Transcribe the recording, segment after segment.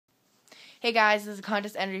Hey guys, this is a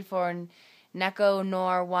contest entry for Neko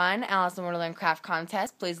Nor 1 Alice in Wonderland Craft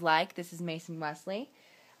Contest. Please like. This is Mason Wesley.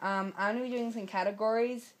 I'm going to be doing some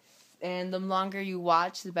categories, and the longer you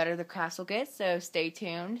watch, the better the crafts will get, so stay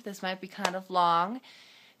tuned. This might be kind of long,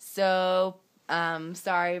 so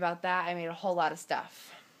sorry about that. I made a whole lot of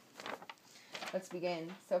stuff. Let's begin.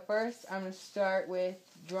 So first, I'm going to start with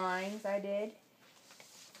drawings I did.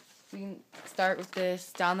 We can start with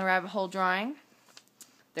this Down the Rabbit Hole drawing.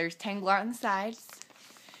 There's Tangle Art on the sides,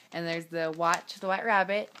 and there's the Watch the White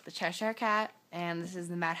Rabbit, the Cheshire Cat, and this is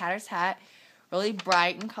the Mad Hatter's hat. Really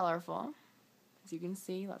bright and colorful. As you can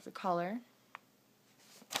see, lots of color.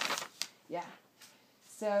 Yeah.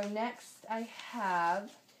 So next I have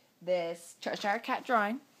this Cheshire Cat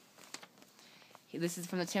drawing. This is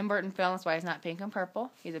from the Tim Burton film, that's why he's not pink and purple.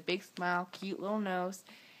 He has a big smile, cute little nose,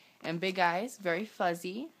 and big eyes, very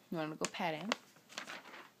fuzzy. You want to go pet him.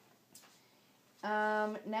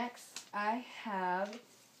 Next, I have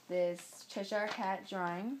this Cheshire Cat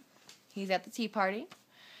drawing. He's at the tea party.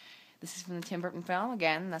 This is from the Tim Burton film.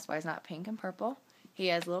 Again, that's why he's not pink and purple. He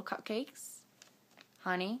has little cupcakes,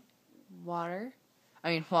 honey, water,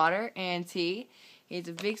 and tea. He has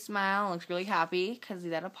a big smile and looks really happy because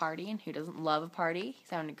he's at a party, and who doesn't love a party? He's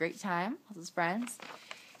having a great time with his friends,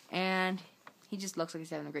 and he just looks like he's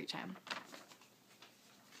having a great time.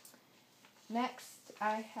 Next,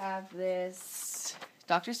 I have this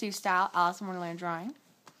Dr. Seuss style Alice in Wonderland drawing.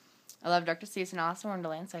 I love Dr. Seuss and Alice in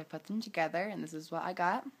Wonderland, so I put them together, and this is what I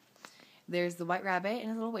got. There's the white rabbit in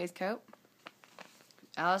his little waistcoat.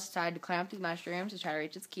 Alice decided to climb up these mushrooms to try to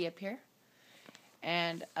reach his key up here.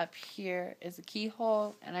 And up here is the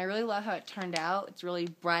keyhole, and I really love how it turned out. It's really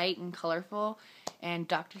bright and colorful, and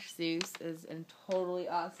Dr. Seuss is a totally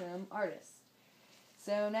awesome artist.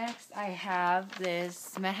 So next I have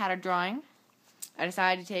this Mad Hatter drawing. I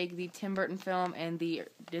decided to take the Tim Burton film and the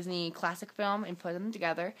Disney classic film and put them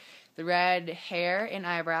together. The red hair and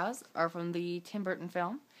eyebrows are from the Tim Burton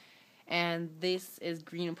film, and this is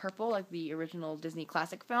green and purple like the original Disney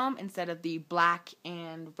classic film instead of the black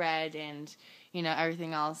and red and,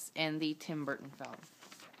 everything else in the Tim Burton film.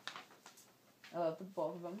 I love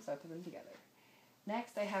both of them, so I put them together.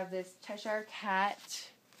 Next, I have this Cheshire Cat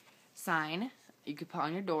sign you could put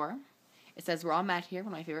on your door. It says, "We're all met here,"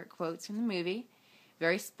 one of my favorite quotes from the movie.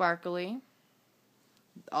 Very sparkly.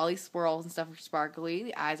 All these swirls and stuff are sparkly.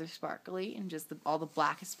 The eyes are sparkly, and just all the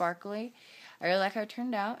black is sparkly. I really like how it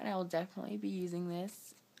turned out, and I will definitely be using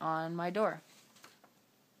this on my door.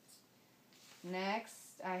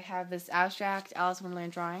 Next, I have this abstract Alice in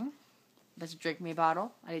Wonderland drawing. That's a Drink Me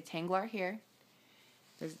bottle. I did Tangle Art here.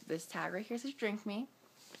 There's this tag right here says Drink Me.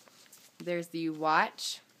 There's the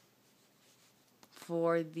watch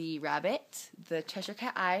for the rabbit, the Cheshire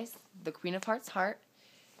Cat eyes, the Queen of Hearts heart.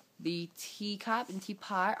 The teacup and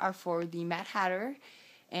teapot are for the Mad Hatter,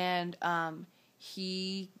 and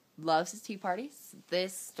he loves his tea parties.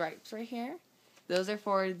 This stripes right here, those are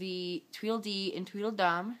for the Tweedledee and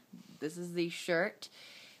Tweedledum. This is the shirt.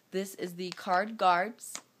 This is the card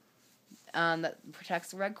guards that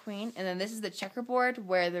protects the Red Queen, and then this is the checkerboard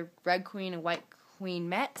where the Red Queen and White Queen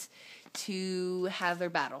met to have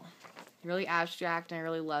their battle. Really abstract, and I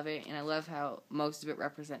really love it, and I love how most of it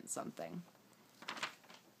represents something.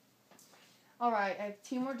 Alright, I have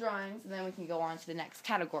 2 more drawings, and then we can go on to the next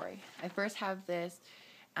category. I first have this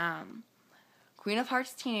Queen of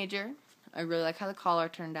Hearts teenager. I really like how the collar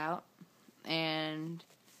turned out, and,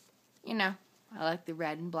 I like the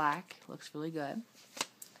red and black. It looks really good.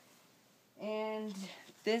 And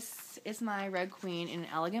this is my Red Queen in an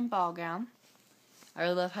elegant ball gown. I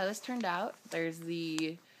really love how this turned out. There's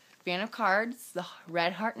the Fan of Cards, the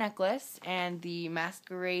red heart necklace, and the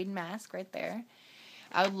masquerade mask right there.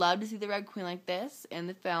 I would love to see the Red Queen like this in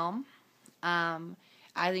the film. I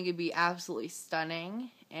think it'd be absolutely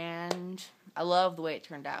stunning, and I love the way it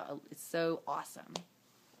turned out. It's so awesome.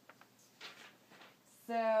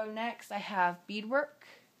 So next I have beadwork.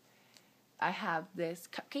 I have this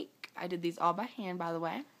cupcake. I did these all by hand, by the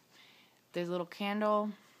way. There's a little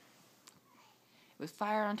candle with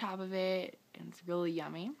fire on top of it, and it's really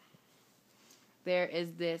yummy. There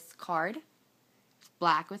is this card. It's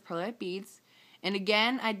black with pearl white beads. And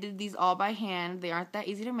again, I did these all by hand. They aren't that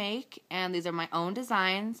easy to make, and these are my own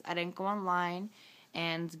designs. I didn't go online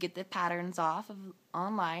and get the patterns off of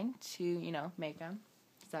online to, make them.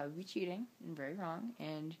 So that would be cheating and very wrong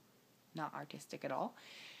and not artistic at all.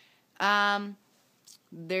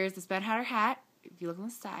 There's this Mad Hatter hat. If you look on the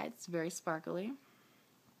side, it's very sparkly.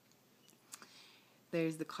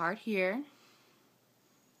 There's the card here.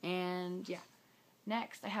 And, yeah.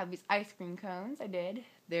 Next, I have these ice cream cones I did.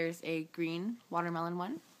 There's a green watermelon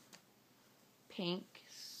one, pink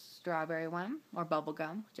strawberry one, or bubble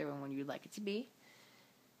gum, whichever one you'd like it to be.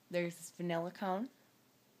 There's this vanilla cone.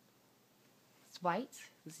 It's white.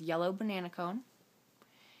 This yellow banana cone.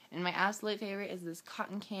 And my absolute favorite is this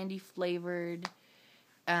cotton candy flavored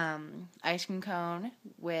ice cream cone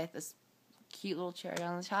with a cute little cherry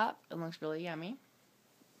on the top. It looks really yummy.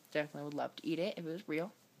 Definitely would love to eat it if it was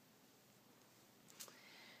real.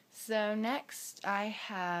 So next I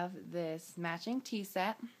have this matching tea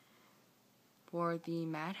set for the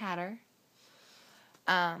Mad Hatter.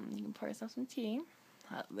 You can pour yourself some tea.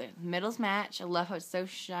 The middle's match. I love how it's so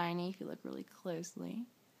shiny if you look really closely.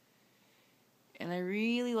 And I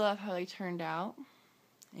really love how they turned out.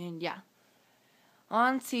 And yeah.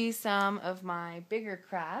 On to some of my bigger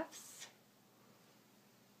crafts.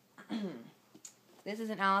 This is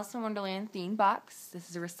an Alice in Wonderland themed box. This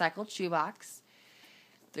is a recycled shoebox.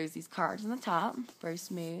 There's these cards on the top. Very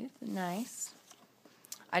smooth and nice.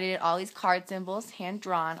 I did all these card symbols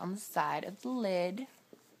hand-drawn on the side of the lid.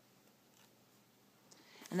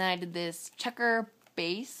 And then I did this checker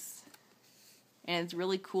base. And it's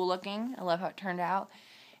really cool looking. I love how it turned out.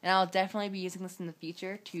 And I'll definitely be using this in the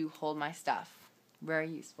future to hold my stuff. Very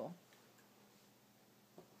useful.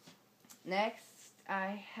 Next,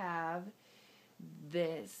 I have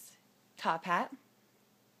this top hat.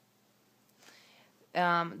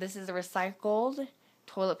 This is a recycled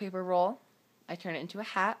toilet paper roll. I turned it into a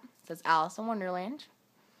hat. It says Alice in Wonderland.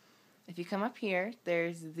 If you come up here,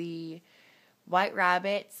 there's the White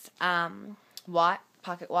Rabbit's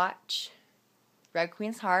pocket watch, Red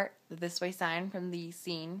Queen's heart, the This Way sign from the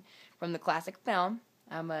scene from the classic film.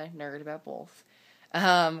 I'm a nerd about both.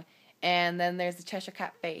 And then there's the Cheshire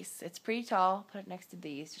Cat face. It's pretty tall. Put it next to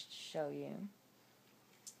these just to show you.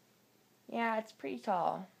 Yeah, it's pretty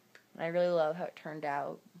tall. I really love how it turned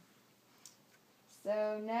out.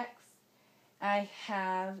 So next, I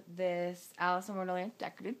have this Alice in Wonderland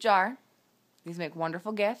decorative jar. These make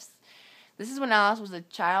wonderful gifts. This is when Alice was a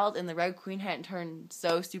child and the Red Queen hadn't turned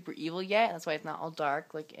so super evil yet. That's why it's not all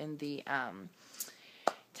dark like in the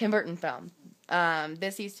Tim Burton film.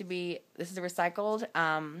 This is a recycled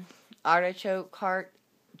artichoke heart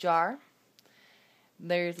jar.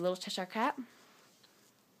 There's a little Cheshire Cat.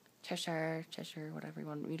 Cheshire, whatever you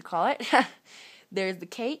want me to call it. There's the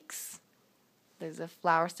cakes. There's a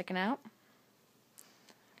flower sticking out.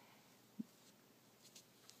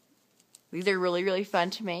 These are really, really fun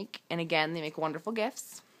to make. And again, they make wonderful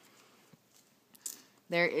gifts.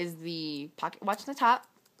 There is the pocket watch on the top.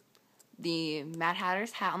 The Mad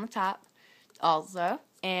Hatter's hat on the top also.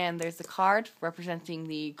 And there's the card representing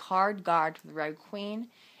the card guard for the Red Queen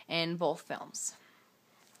in both films.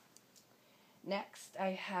 Next,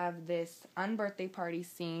 I have this unbirthday party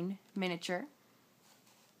scene miniature.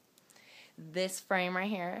 This frame right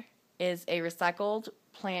here is a recycled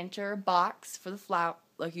planter box for the flower.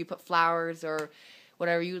 Like you put flowers or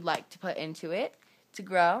whatever you would like to put into it to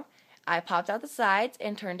grow. I popped out the sides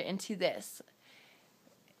and turned it into this.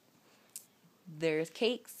 There's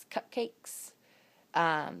cakes, cupcakes.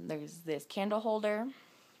 There's this candle holder.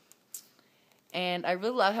 And I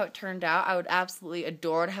really love how it turned out. I would absolutely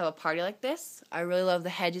adore to have a party like this. I really love the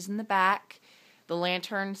hedges in the back. The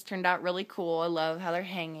lanterns turned out really cool. I love how they're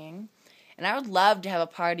hanging. And I would love to have a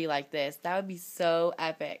party like this. That would be so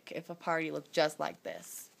epic if a party looked just like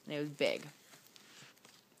this. And it was big.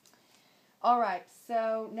 Alright,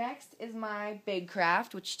 so next is my big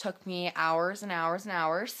craft, which took me hours and hours and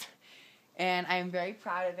hours. And I am very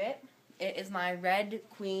proud of it. It is my Red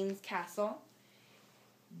Queen's castle.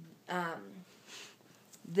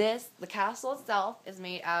 The castle itself is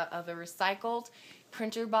made out of a recycled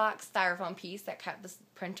printer box styrofoam piece that kept this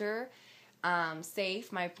printer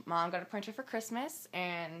safe. My mom got a printer for Christmas,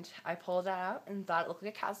 and I pulled that out and thought it looked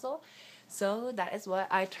like a castle. So that is what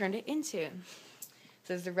I turned it into.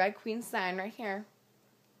 So there's the Red Queen sign right here.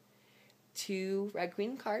 2 Red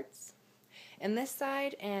Queen cards. And this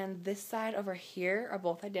side over here are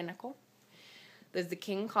both identical. There's the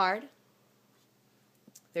King card.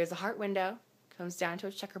 There's a heart window. Comes down to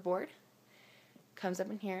a checkerboard. Comes up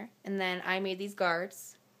in here. And then I made these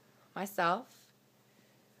guards myself.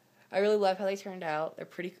 I really love how they turned out. They're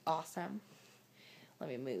pretty awesome. Let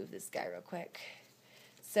me move this guy real quick.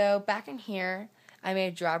 So back in here, I made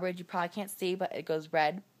a drawbridge. You probably can't see, but it goes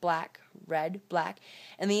red, black, red, black.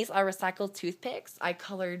 And these are recycled toothpicks. I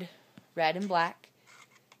colored red and black.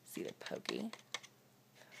 See, they're pokey.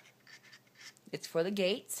 It's for the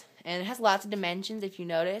gates. And it has lots of dimensions, if you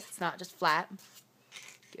notice. It's not just flat.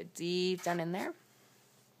 Get deep down in there.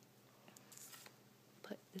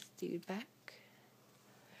 Put this dude back.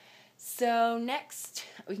 So next,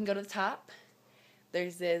 we can go to the top.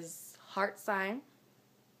 There's this heart sign.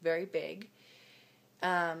 Very big.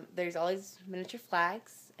 There's all these miniature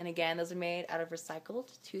flags, and again, those are made out of recycled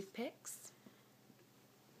toothpicks.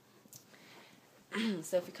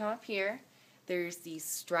 So if you come up here, there's these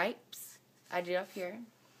stripes I did up here.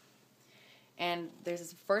 And there's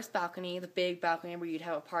this first balcony, the big balcony where you'd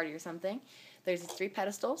have a party or something. There's these 3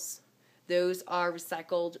 pedestals. Those are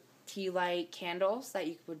recycled tea light candles that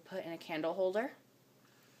you would put in a candle holder.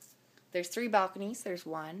 There's 3 balconies. There's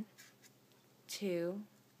 1, 2,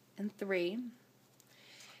 and 3.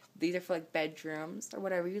 These are for like bedrooms or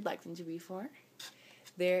whatever you'd like them to be for.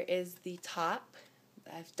 There is the top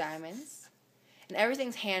that has diamonds. And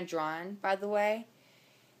everything's hand-drawn, by the way.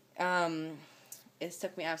 It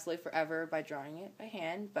took me absolutely forever by drawing it by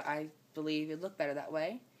hand, but I believe it'd look better that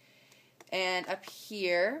way. And up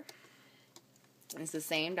here is the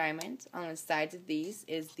same diamond. On the sides of these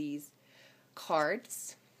is these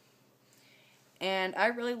cards. And I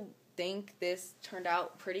really think this turned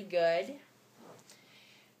out pretty good.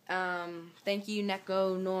 Thank you,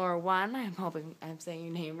 Neko Nor One. I'm hoping I'm saying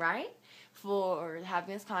your name right, for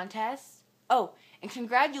having this contest. Oh, and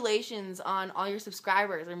congratulations on all your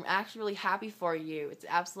subscribers. I'm actually really happy for you. It's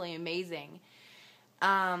absolutely amazing.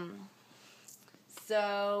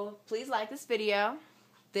 So please like this video.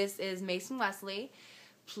 This is Mason Wesley.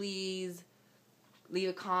 Please leave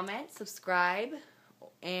a comment, subscribe,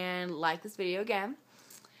 and like this video again.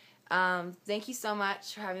 Thank you so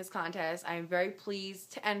much for having this contest. I'm very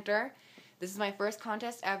pleased to enter. This is my first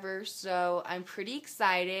contest ever, so I'm pretty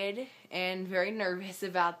excited and very nervous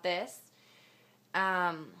about this.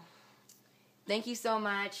 Thank you so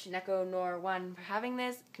much, Neko Nor One, for having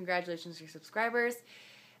this. Congratulations to your subscribers.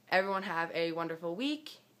 Everyone have a wonderful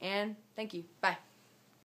week, and thank you. Bye.